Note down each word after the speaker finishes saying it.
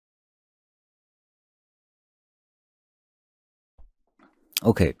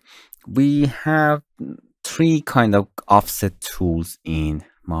Okay, we have three kind of offset tools in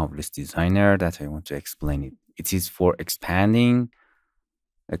Marvelous Designer that I want to explain it. It is for expanding,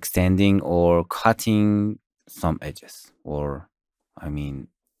 extending, or cutting some edges, or I mean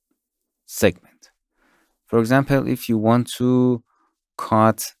segment. For example, if you want to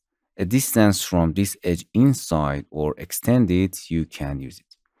cut a distance from this edge inside or extend it, you can use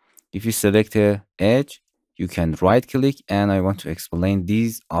it. If you select a edge, you can right click, and I want to explain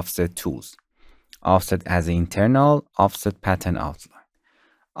these offset tools. Offset as an internal, offset pattern outline.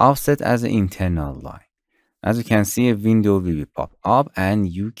 Offset as an internal line. As you can see, a window will be pop up and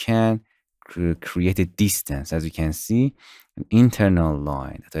you can create a distance. As you can see, an internal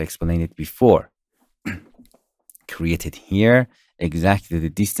line that I explained it before. Created here, exactly the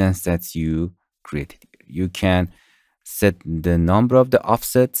distance that you created. You can set the number of the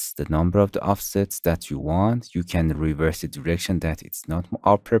offsets, that you want. You can reverse the direction. That it's not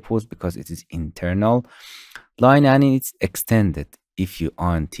our purpose because it is internal line and it's extended. If you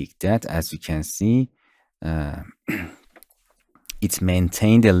untick that, as you can see, uh, it's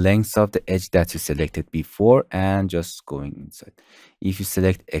maintained the length of the edge that you selected before and just going inside. If you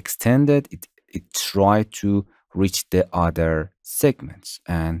select extended, it try to reach the other segments,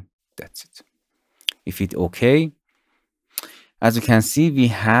 and that's it. If it's okay, as you can see, we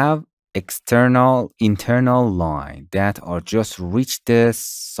have external, internal line that are just reach the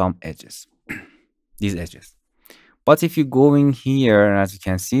some edges, these edges. But if you go in here, as you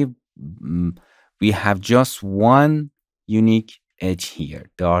can see, we have just one unique edge here.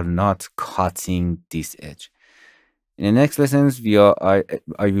 They are not cutting this edge. In the next lessons, I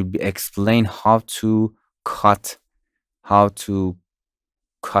will be explain how to cut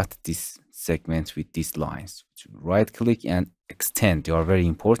this segment with these lines. Right click and extend. They are very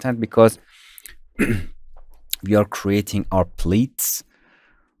important because we are creating our pleats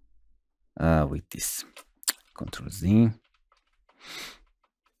with this. Control Z.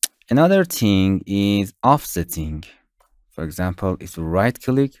 Another thing is offsetting. For example, if you right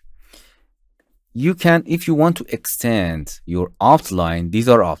click, you can, if you want to extend your outline, these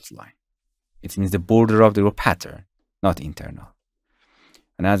are outline. It means the border of your pattern, not internal.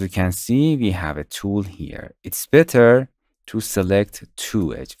 And as you can see, we have a tool here. It's better to select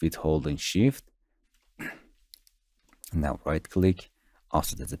two edge with holding shift. Now right click,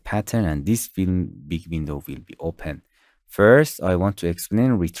 offset as a pattern, and this big window will be open. First, I want to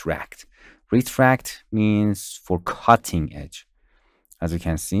explain retract. Retract means for cutting edge. As you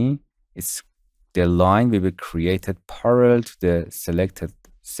can see, it's the line will be created parallel to the selected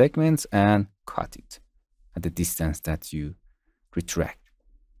segments and cut it at the distance that you retract.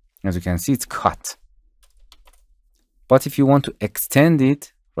 As you can see, it's cut. But if you want to extend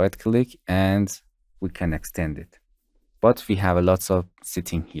it, right click and we can extend it. But we have a lots of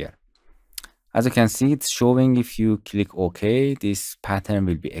setting here. As you can see, it's showing if you click OK, this pattern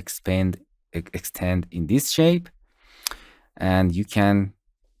will be extend in this shape. And you can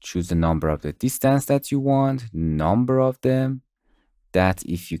choose the number of the distance that you want, number of them. That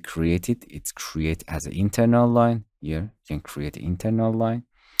if you create it, it's create as an internal line. Here, you can create an internal line.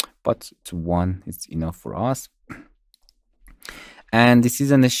 But it's one, it's enough for us. And this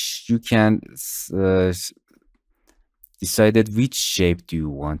is you can decided which shape do you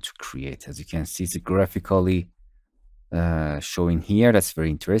want to create. As you can see, it's graphically showing here. That's very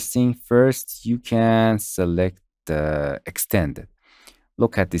interesting. First, you can select the extended.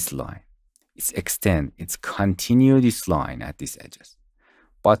 Look at this line. It's extend. It's continue this line at these edges.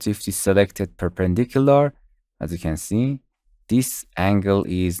 But if you selected perpendicular, as you can see, this angle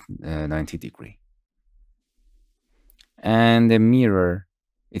is 90 degree. And the mirror,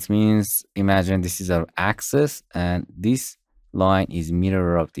 it means, imagine this is our axis and this line is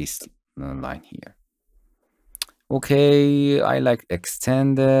mirror of this line here. Okay, I like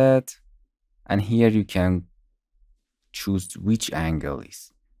extended, and here you can choose which angle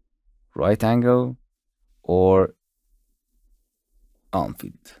is right angle or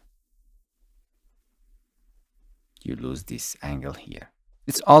unfilled. You lose this angle here.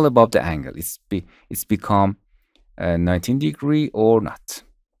 It's all about the angle. It's become 19 degree or not.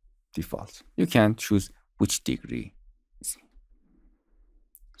 Default. You can choose which degree.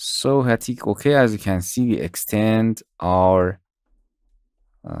 So I think okay, as you can see, we extend our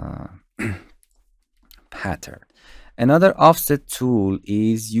pattern. Another offset tool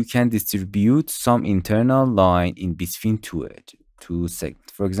is you can distribute some internal line in between two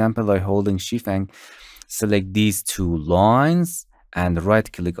segments. For example, by holding shift and select these two lines and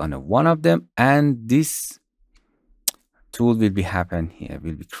right click on one of them, and this tool will be happen here,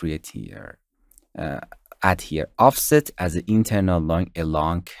 will be create here. add here offset as an internal line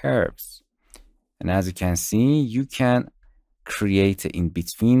along curves. And as you can see, you can create an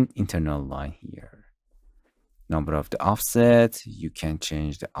in-between internal line here. Number of the offset, you can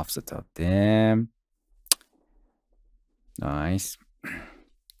change the offset of them. Nice.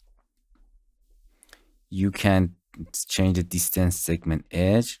 You can change the distance segment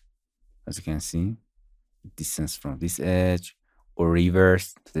edge, as you can see, distance from this edge, or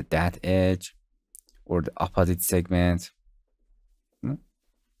reverse to that edge, or the opposite segment.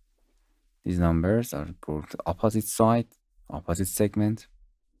 These numbers are go to the opposite side, opposite segment,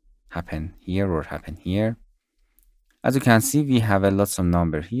 happen here or happen here. As you can see, we have a lots of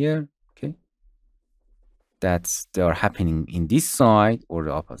number here, okay? That's they are happening in this side or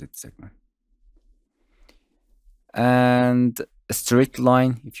the opposite segment. And a straight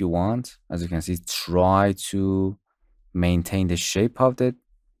line, if you want, as you can see, try to maintain the shape of the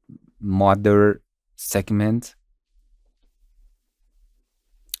mother segment.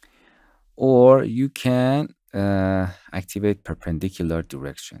 Or you can activate perpendicular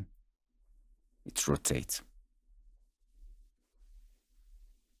direction. It rotates.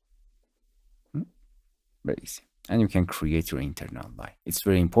 Very easy. And you can create your internal line. It's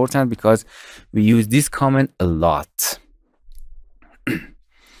very important because we use this command a lot.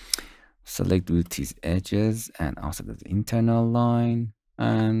 Select with these edges and also the internal line,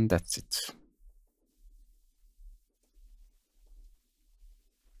 and that's it.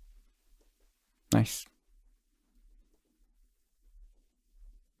 Nice.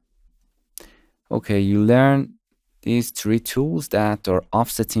 Okay, you learn these three tools that are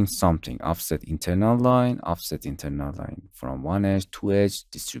offsetting something. Offset internal line from one edge, two edge,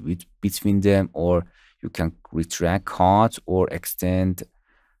 distribute between them, or you can retract, cut, or extend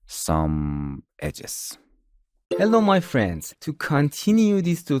some edges. Hello, my friends. To continue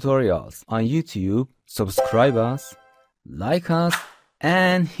these tutorials on YouTube, subscribe us, like us,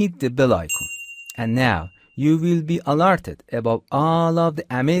 and hit the bell icon. And now you will be alerted about all of the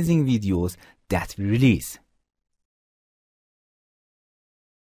amazing videos that we release.